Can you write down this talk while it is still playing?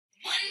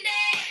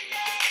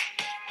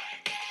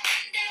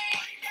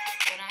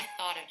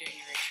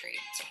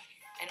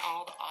and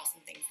all the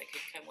awesome things that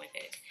could come with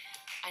it.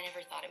 I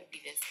never thought it would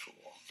be this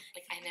cool.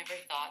 Like, I never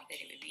thought that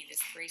it would be this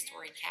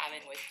 3-story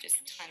cabin with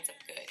just tons of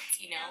goods,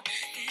 you know?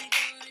 They're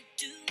gonna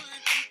do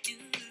what they do.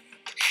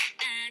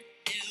 I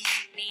do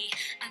me.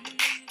 I'm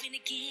moving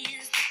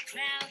against the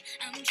crowd.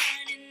 I'm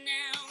drowning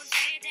now,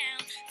 they're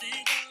down.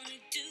 They're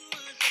gonna do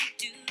what they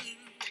do.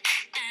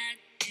 I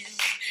do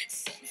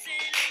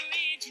something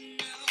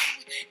original,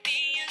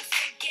 be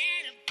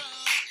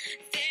unforgettable.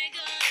 They're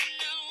gonna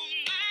know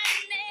my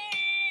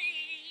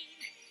name.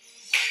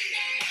 One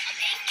day I'll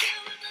make you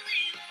a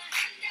believer.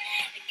 One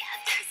day I got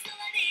this, all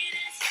I need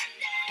is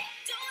Sunday.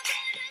 Don't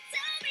try to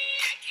tell me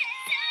I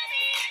can't. Tell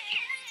me I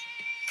can't.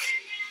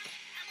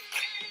 I'm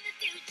right in the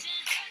future.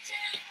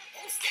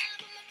 Won't stop,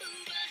 I'm a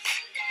mover.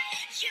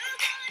 You're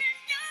gonna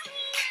know who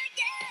I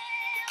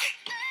am.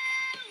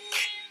 Oh,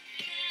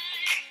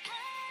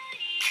 high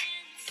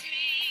and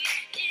free.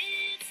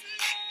 It's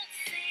not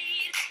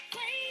fate.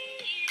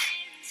 Wait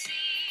and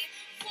see.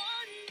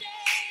 One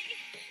day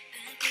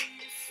I've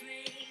been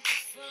afraid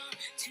before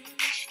to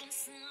reach for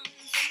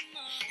something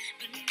more,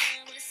 but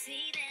now I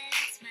see that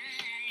it's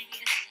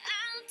mine.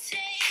 I'll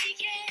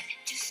take it.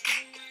 Just go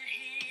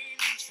ahead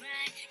and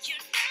try. You're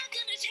not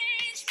gonna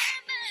change my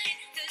mind.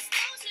 There's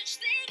no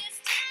such thing as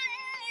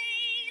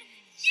time.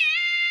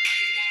 Yeah,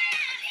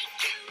 I'll make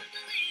you a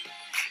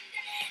believer.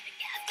 I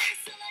got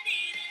this, all I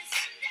need is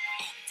Sunday.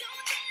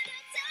 Don't try to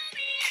tell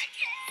me I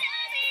can't.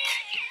 Tell me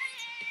I can't.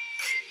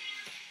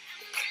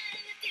 I'm right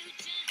in the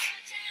future.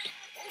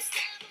 Won't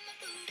stop, I'm a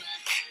mover.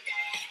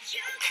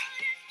 You're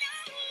gonna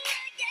know who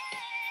I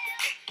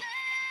am.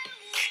 Oh,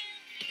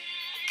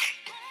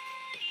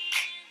 high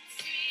and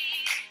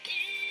free.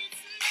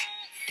 It's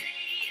not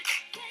fate.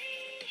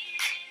 Wait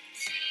and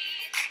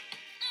see.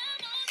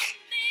 I'm on a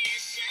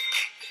mission,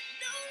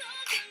 no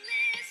longer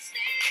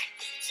listening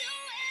to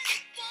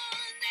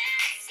anyone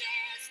that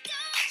says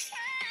don't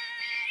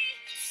try.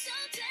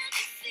 Sometimes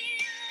you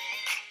feel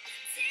it,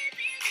 deep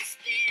in the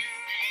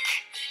spirit.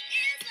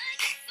 It's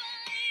like a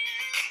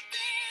fire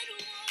that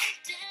won't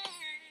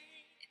die.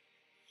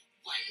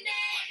 One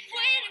day,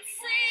 wait and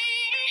see.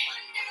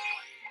 One day,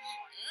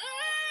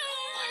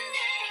 one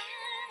day.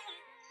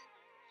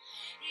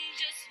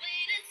 Just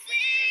wait and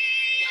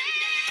see. One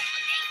day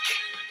I'll make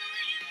you a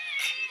believer.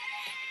 I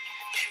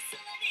got this,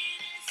 all I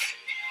need is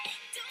Sunday.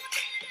 Don't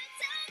try to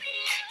tell me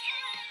I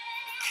can't.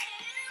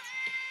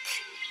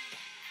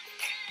 I'm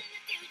right in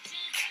the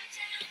future.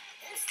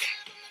 Won't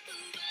stop, I'm a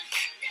mover.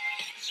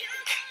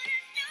 You're gonna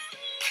know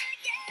who I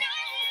am.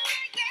 Know who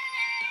I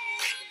am.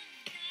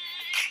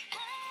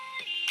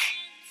 High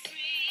and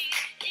free.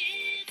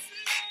 It's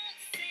not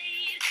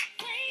fate.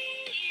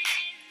 Wait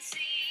and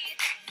see.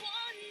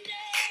 One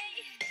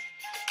day.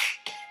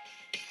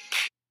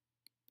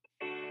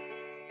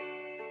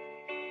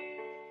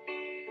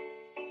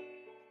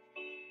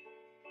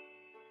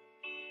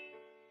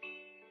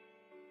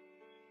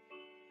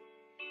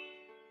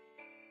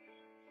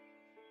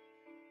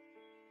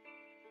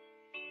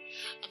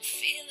 I'm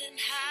feeling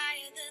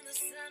higher than the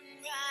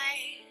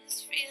sunrise,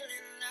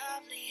 feeling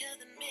lovelier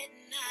than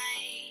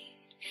midnight,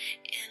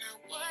 and I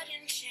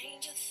wouldn't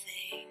change a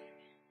thing.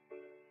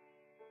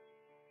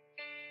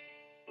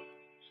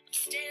 I'm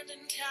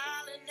standing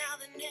taller now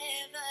than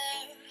ever,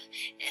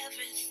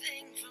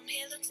 everything from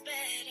here looks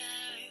better.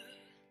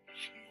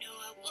 No,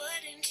 I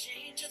wouldn't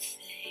change a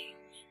thing.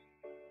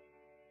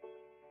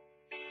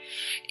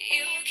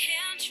 You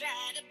can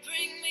try to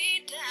bring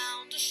me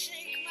down, to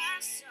shake my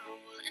soul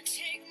and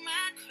take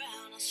my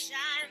crown. I'll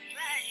shine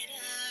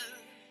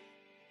brighter,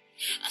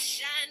 I'll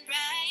shine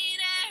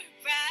brighter,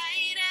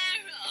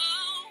 brighter.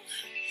 Oh,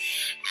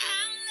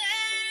 I've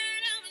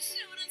learned I'm a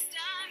shooting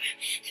star,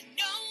 and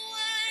no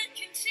one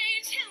can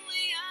change who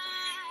we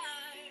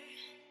are.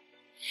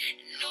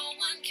 No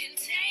one can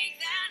take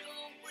that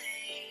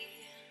away.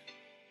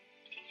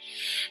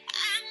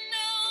 I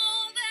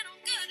know that I'm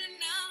good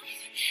enough,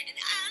 and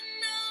I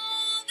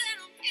know that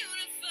I'm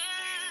beautiful,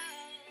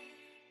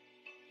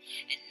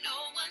 and no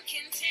one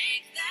can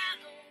take that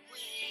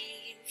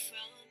away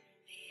from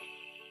me.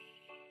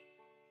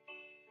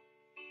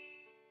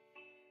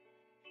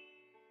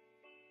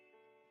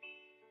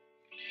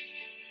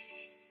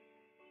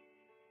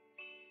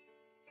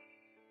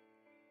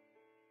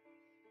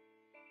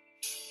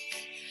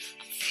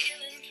 I'm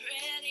feeling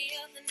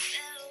prettier than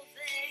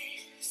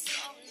velvet,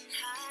 soaring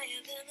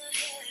higher than the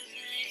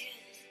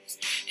heavens,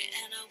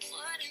 and I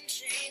wouldn't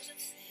change a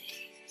thing.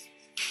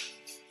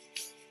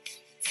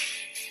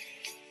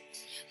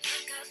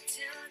 Look up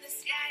to the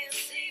sky, you'll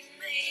see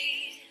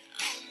me.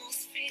 Oh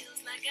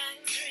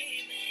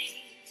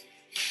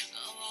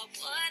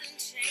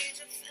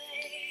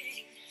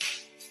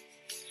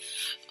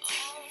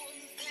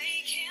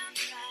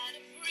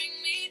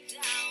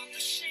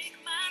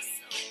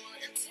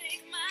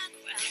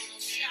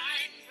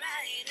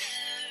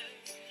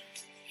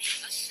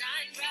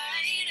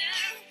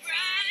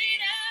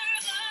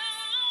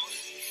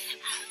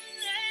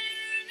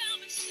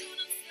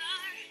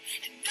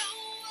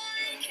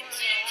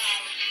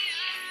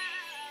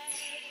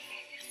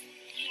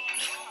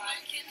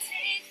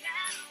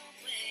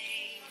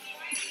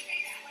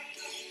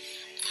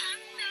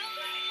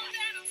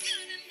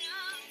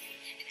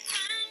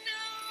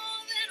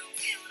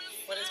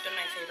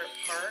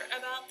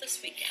this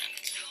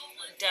weekend?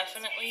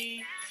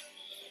 Definitely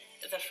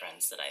the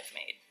friends that I've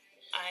made.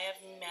 I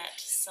have met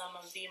some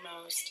of the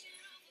most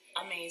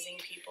amazing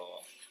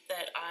people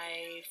that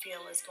I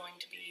feel is going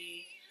to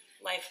be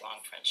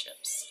lifelong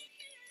friendships.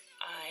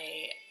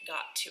 I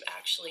got to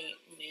actually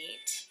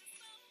meet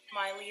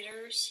my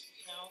leaders.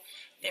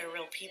 They're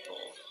real people.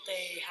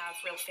 They have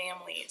real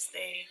families.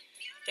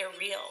 They're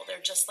real.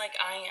 They're just like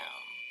I am.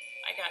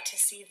 I got to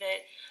see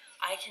that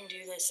I can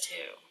do this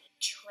too.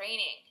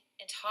 Training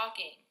and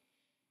talking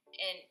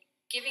and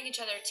giving each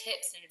other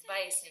tips and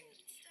advice and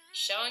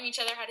showing each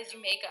other how to do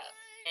makeup.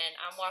 And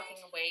I'm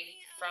walking away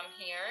from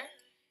here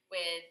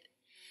with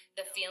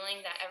the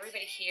feeling that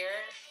everybody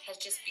here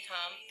has just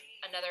become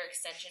another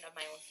extension of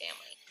my own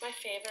family. My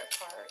favorite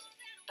part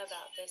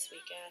about this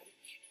weekend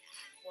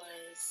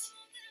was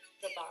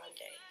the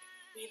bonding.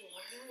 We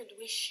learned,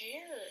 we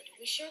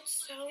shared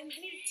so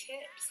many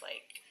tips.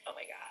 Like, oh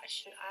my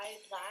gosh. I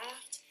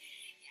laughed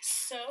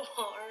so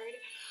hard.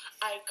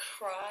 I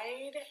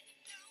cried.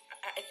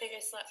 I think I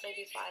slept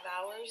maybe 5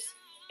 hours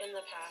in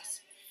the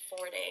past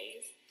 4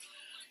 days,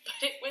 but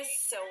it was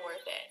so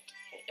worth it.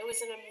 It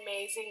was an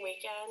amazing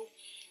weekend,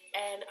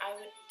 and I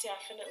would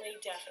definitely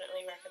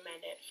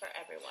recommend it for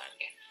everyone.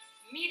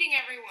 Meeting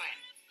everyone.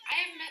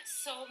 I have met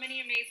so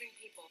many amazing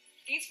people.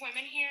 These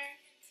women here,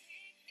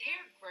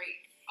 they're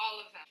great,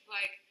 all of them.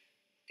 Like,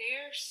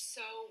 they're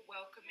so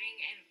welcoming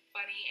and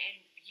funny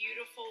and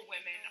beautiful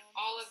women.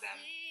 All of them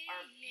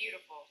are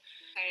beautiful.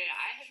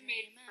 I have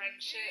made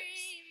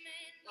friendships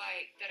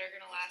that are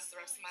gonna last the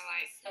rest of my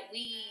life.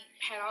 We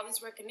had all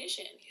this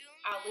recognition.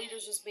 Our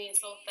leaders just being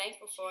so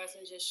thankful for us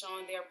and just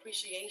showing their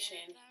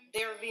appreciation,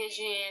 their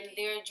vision,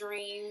 their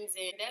dreams,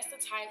 and that's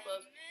the type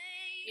of,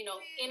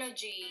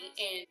 energy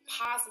and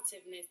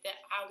positiveness that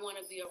I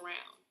want to be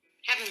around.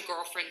 Having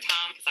girlfriend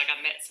time, because I got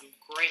met some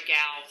great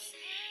gals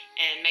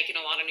and making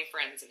a lot of new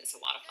friends, and it's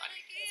a lot of fun.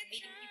 It's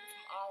meeting people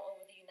from all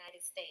over the United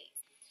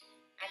States.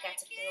 I got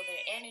to feel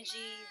their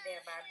energy,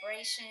 their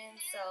vibration.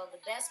 So the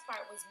best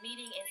part was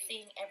meeting and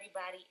seeing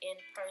everybody in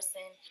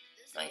person.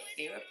 My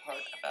favorite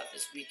part about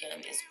this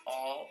weekend is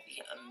all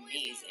the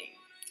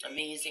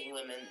amazing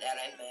women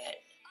that I met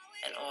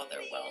and all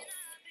their wealth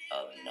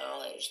of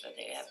knowledge that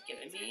they have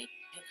given me.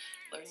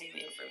 Learning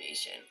the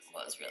information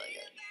was really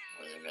good.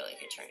 It was a really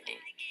good training.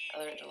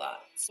 I learned a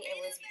lot. It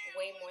was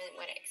way more than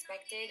what I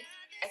expected.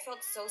 I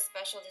felt so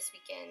special this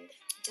weekend.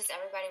 Just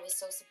everybody was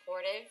so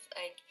supportive.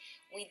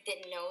 We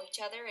didn't know each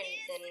other, and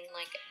then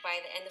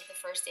by the end of the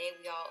first day,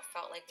 we all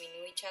felt like we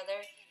knew each other.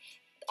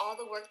 All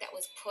the work that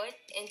was put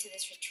into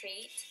this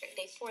retreat,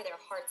 they pour their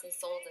hearts and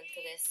souls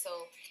into this.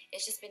 So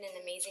it's just been an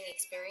amazing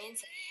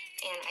experience,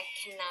 and I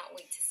cannot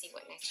wait to see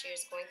what next year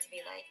is going to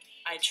be like.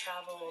 I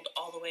traveled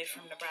all the way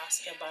from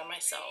Nebraska by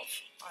myself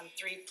on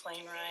 3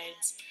 plane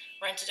rides,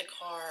 rented a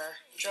car,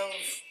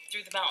 drove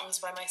through the mountains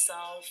by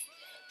myself.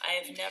 I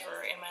have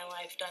never in my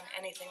life done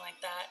anything like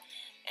that.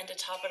 And to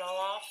top it all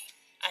off,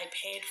 I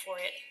paid for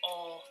it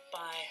all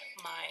by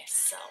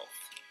myself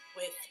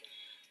with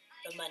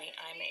the money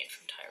I made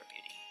from Tire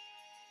Beauty.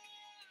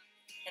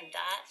 And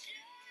that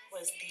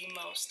was the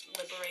most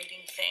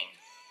liberating thing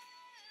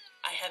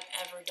I have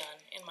ever done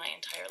in my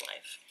entire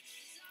life.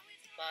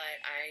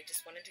 But I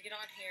just wanted to get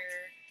on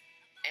here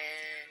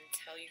and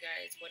tell you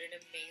guys what an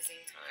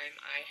amazing time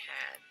I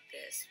had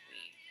this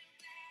week.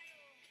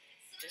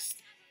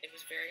 It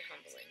was very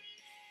humbling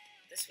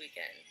this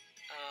weekend.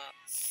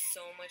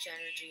 So much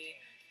energy,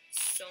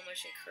 so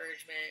much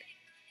encouragement.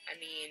 I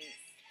mean,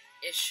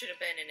 it should have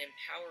been an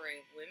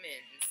empowering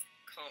women's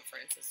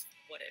conference is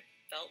what it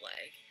felt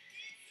like.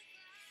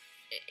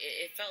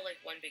 It felt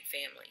like one big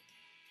family.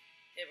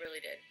 It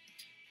really did.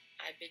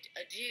 I bid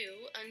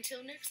adieu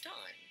until next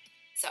time.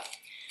 So,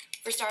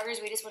 for starters,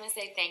 we just want to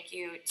say thank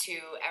you to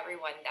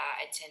everyone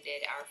that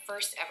attended our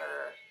first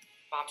ever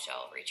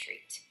Bombshell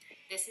retreat.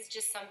 This is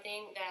just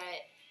something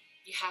that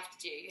you have to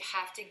do. You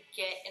have to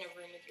get in a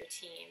room with your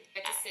team.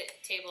 You have to sit at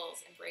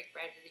tables and break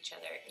bread with each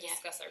other and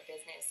discuss our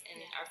business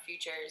and our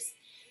futures.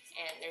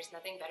 And there's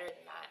nothing better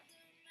than that.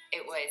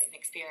 It was an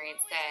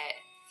experience that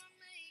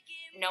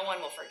no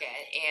one will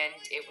forget, and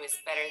it was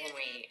better than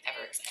we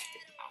ever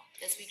expected.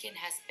 This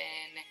weekend has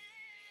been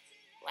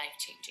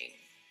life-changing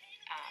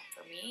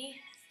for me,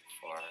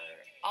 for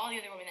all the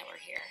other women that were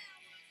here.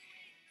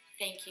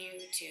 Thank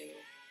you to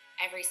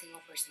every single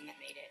person that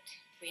made it.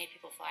 We had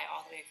people fly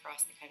all the way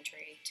across the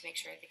country to make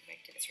sure they could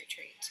make to this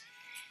retreat.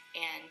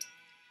 And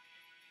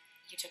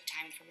you took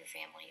time from your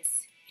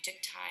families. You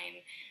took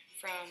time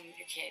from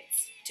your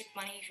kids. You took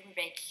money from your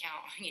bank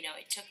account.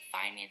 It took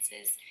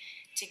finances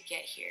to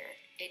get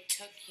here. It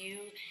took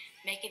you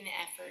making the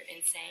effort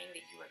and saying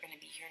that you were going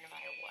to be here no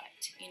matter what.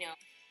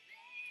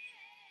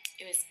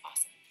 It was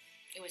awesome.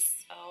 It was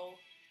so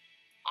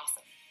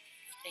awesome.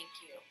 Thank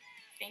you.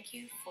 Thank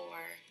you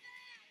for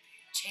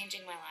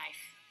changing my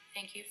life.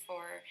 Thank you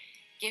for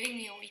giving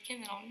me a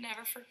weekend that I'll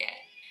never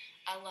forget.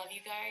 I love you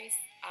guys.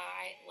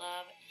 I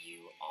love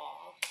you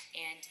all.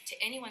 And to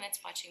anyone that's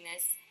watching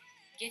this,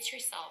 get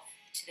yourself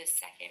to the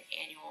 2nd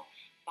annual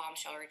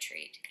Bombshell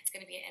retreat. It's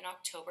going to be in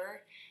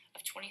October.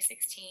 of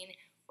 2016.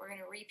 We're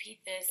going to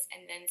repeat this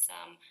and then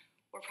some.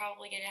 We're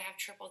probably going to have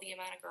triple the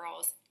amount of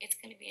girls. It's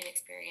going to be an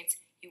experience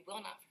you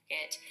will not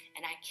forget,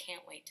 and I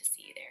can't wait to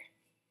see you there.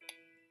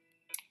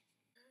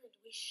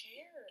 We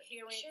shared.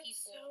 Hearing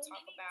people so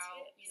talk many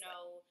about, tips, you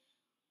know,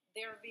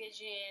 their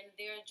vision,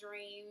 their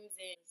dreams,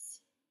 and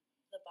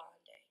the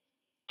bonding.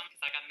 Because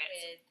like I met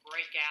some With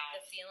great the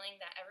gals. feeling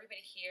that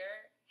everybody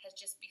here has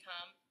just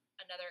become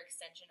another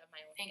extension of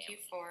my own Thank family.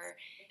 you for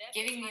that's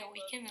giving the me a type of,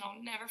 weekend that I'll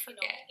never you know,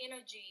 forget.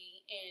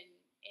 energy and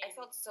I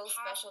felt so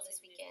special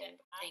this weekend.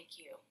 Thank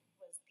you.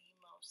 Was the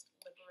most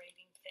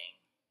liberating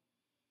thing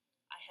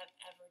I have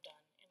ever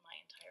done in my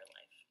entire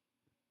life.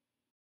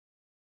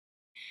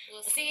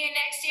 We'll see you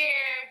next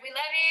year. We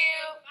love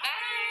you.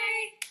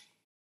 Bye.